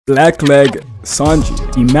Blackleg Sanji.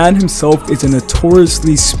 The man himself is a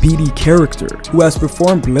notoriously speedy character who has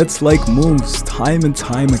performed blitz-like moves time and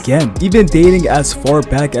time again, even dating as far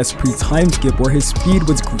back as pre-time skip where his speed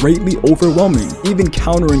was greatly overwhelming, even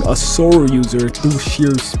countering a Zoro user through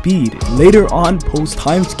sheer speed. Later on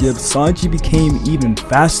post-time skip, Sanji became even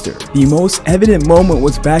faster. The most evident moment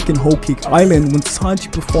was back in Whole Cake Island when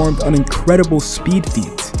Sanji performed an incredible speed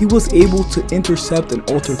feat. He was able to intercept an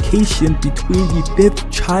altercation between the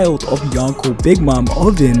 5th child of Yonko Big Mom,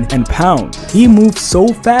 Oven, and Pound. He moved so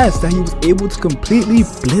fast that he was able to completely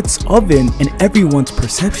blitz Oven and everyone's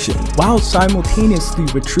perception, while simultaneously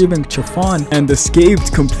retrieving Chiffon and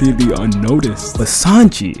escaped completely unnoticed. But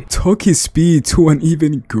Sanji took his speed to an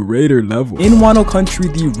even greater level. In Wano Country,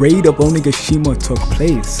 the raid of Onigashima took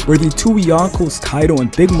place, where the two Yonkos, Kaido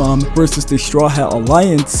and Big Mom versus the Straw Hat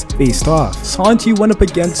Alliance faced off. Sanji went up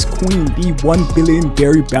against Queen, the 1 billion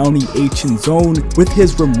berry bounty ancient zone, with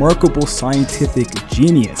his remarkable scientific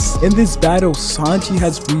genius. In this battle, Sanji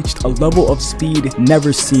has reached a level of speed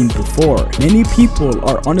never seen before. Many people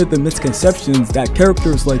are under the misconceptions that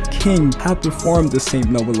characters like King have performed the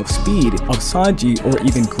same level of speed of Sanji or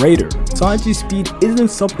even greater. Sanji's speed isn't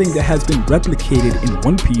something that has been replicated in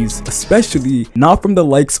One Piece, especially not from the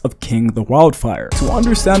likes of King the Wildfire. To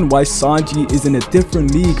understand why Sanji is in a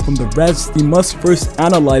different league from the rest, we must first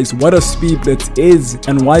analyze what a speed blitz is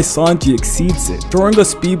and why Sanji exceeds it. During a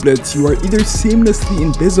speed blitz, you are either seamlessly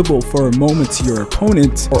invisible for a moment to your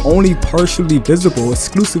opponent, or only partially visible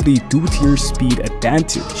exclusively due to your speed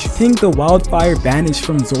advantage. King the Wildfire vanished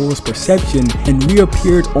from Zoro's perception and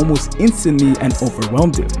reappeared almost instantly and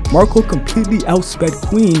overwhelmed him. Marco completely outsped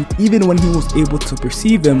Queen even when he was able to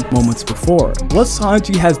perceive him moments before. What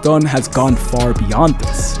Sanji has done has gone far beyond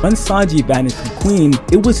this. When Sanji vanished from Queen,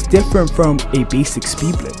 it was different from a basic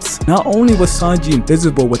speed blitz. Not only was Sanji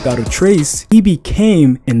invisible without a trace, he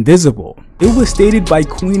became invisible. It was stated by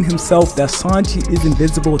Queen himself that Sanji is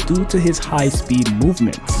invisible due to his high speed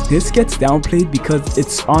movements. This gets downplayed because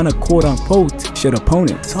it's on a quote-unquote shit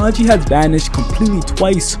opponent. Sanji has vanished completely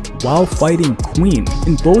twice while fighting Queen.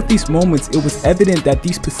 In both these moments, it was evident that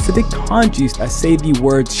these specific kanjis that say the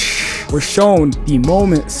words shh were shown the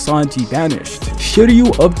moment Sanji vanished.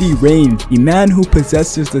 Shiryu of the Rain, the man who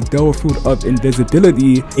possesses the devil fruit of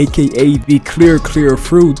invisibility, aka the clear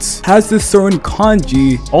fruits, has this certain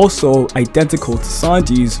kanji also identical to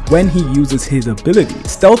Sanji's when he uses his ability.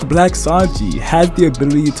 Stealth Black Sanji has the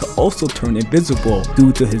ability to also turn invisible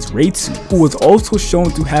due to his raid suit, who was also shown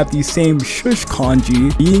to have the same shush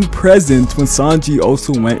kanji being present when Sanji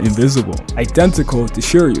also went invisible, identical to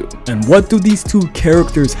Shiryu. And what do these two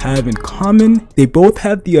characters have in common? They both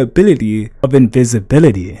have the ability of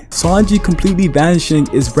invisibility. Sanji completely vanishing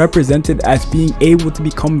is represented as being able to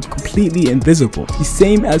become completely invisible, the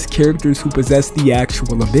same as characters who possess the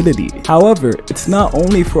actual ability. However, it's not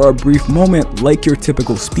only for a brief moment like your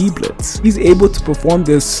typical speed blitz. He's able to perform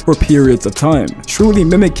this for periods of time, truly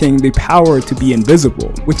mimicking the power to be invisible,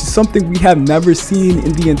 which is something we have never seen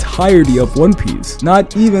in the entirety of One Piece.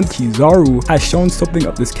 Not even Kizaru has shown something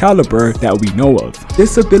of this caliber that we know of.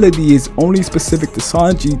 This ability is only specific to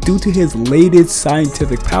Sanji due to his latest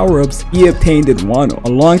scientific power-ups he obtained in Wano,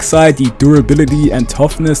 alongside the durability and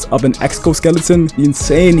toughness of an exoskeleton, the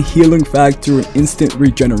insane healing factor and instant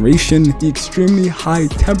regeneration, the extremely high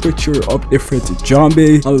temperature of Ifrit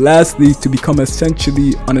Jambe, and lastly to become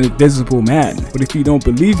essentially an invisible man. But if you don't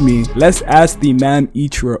believe me, let's ask the man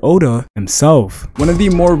Ichiro Oda himself. One of the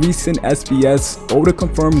more recent SBS, Oda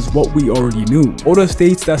confirms what we already knew. Oda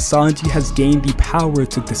states that Sanji has gained the power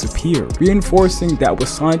to disappear, reinforcing that what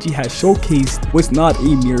Sanji has showcased was not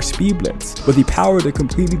a mere speed blitz, but the power to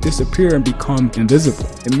completely disappear and become invisible.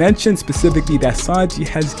 It mentions specifically that Sanji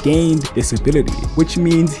has gained this ability, which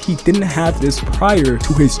means he didn't have this prior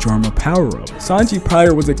to his Dharma power-up. Sanji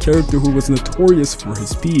prior was a character who was notorious for his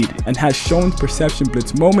speed and has shown perception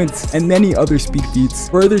blitz moments and many other speed feats,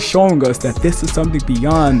 further showing us that this is something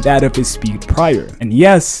beyond that of his speed prior. And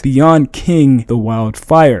yes, beyond King the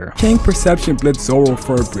Wildfire. King perception blitz Zoro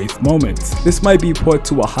for a brief moment. This might be put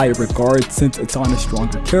to a higher regard since it's on a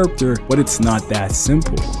stronger character, but it's not that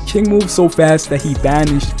simple. King moved so fast that he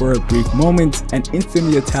vanished for a brief moment and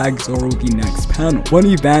instantly attacked Zoro the next panel. When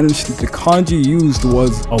he vanished, the kanji used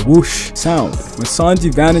was a whoosh sound. When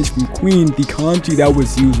Sanji vanished from Queen, the kanji that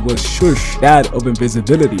was used was shush, that of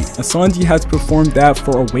invisibility. And Sanji has performed that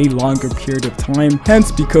for a way longer period of time,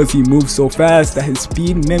 hence because he moves so fast that his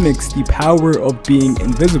speed mimics the power of being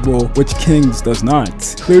invisible, which King's does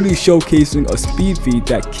not, clearly showcasing a speed feat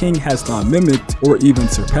that King has not mimicked. mimicked or even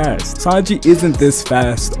surpassed. Sanji isn't this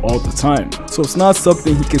fast all the time, so it's not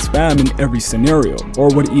something he can spam in every scenario,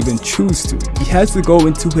 or would even choose to. He has to go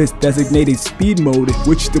into his designated speed mode,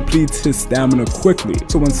 which depletes his stamina quickly.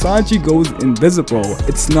 So when Sanji goes invisible,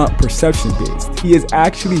 it's not perception based. He is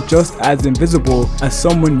actually just as invisible as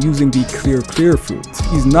someone using the clear fruit.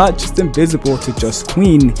 He's not just invisible to just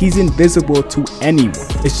Queen, he's invisible to anyone.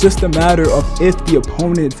 It's just a matter of if the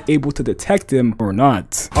opponent is able to detect him or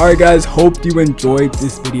not. Alright guys, hope you enjoyed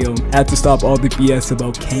this video. I had to stop all the BS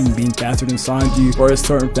about King being faster than Sanji or a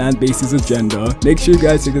certain fan base's agenda. Make sure you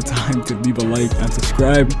guys take the time to leave a like and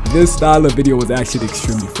subscribe. This style of video was actually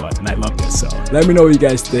extremely fun and I loved it, so let me know what you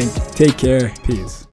guys think. Take care, peace.